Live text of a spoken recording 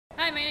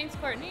Hi, my name's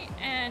Courtney,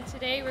 and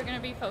today we're going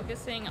to be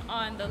focusing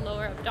on the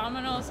lower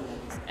abdominals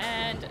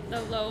and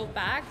the low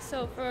back.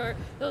 So for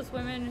those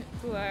women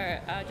who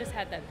are just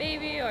had that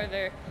baby, or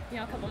they're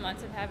a couple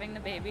months of having the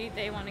baby,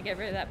 they want to get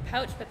rid of that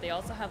pouch, but they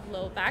also have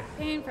low back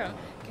pain from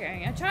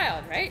carrying a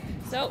child, right?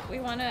 So we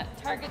want to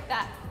target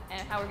that,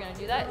 and how we're going to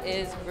do that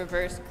is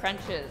reverse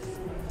crunches.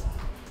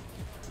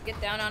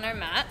 Get down on our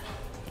mat.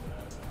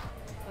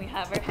 We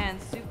have our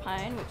hands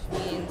supine,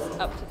 which means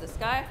up to the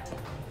sky.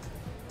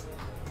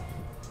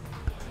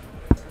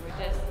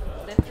 We're just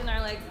lifting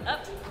our legs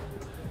up,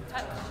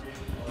 touch,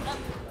 up.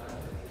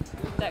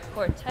 Keep that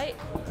core tight.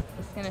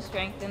 It's going to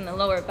strengthen the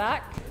lower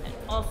back and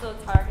also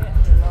target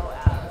the low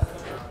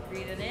abs.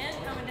 Breathing in,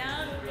 coming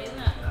down, breathing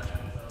up.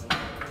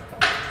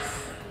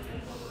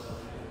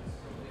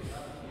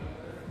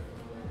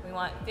 We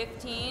want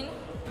 15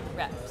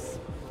 reps.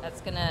 That's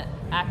going to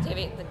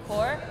activate the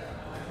core,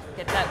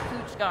 get that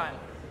pooch gone.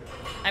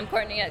 I'm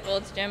Courtney at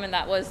Gold's Gym, and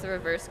that was the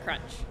reverse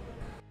crunch.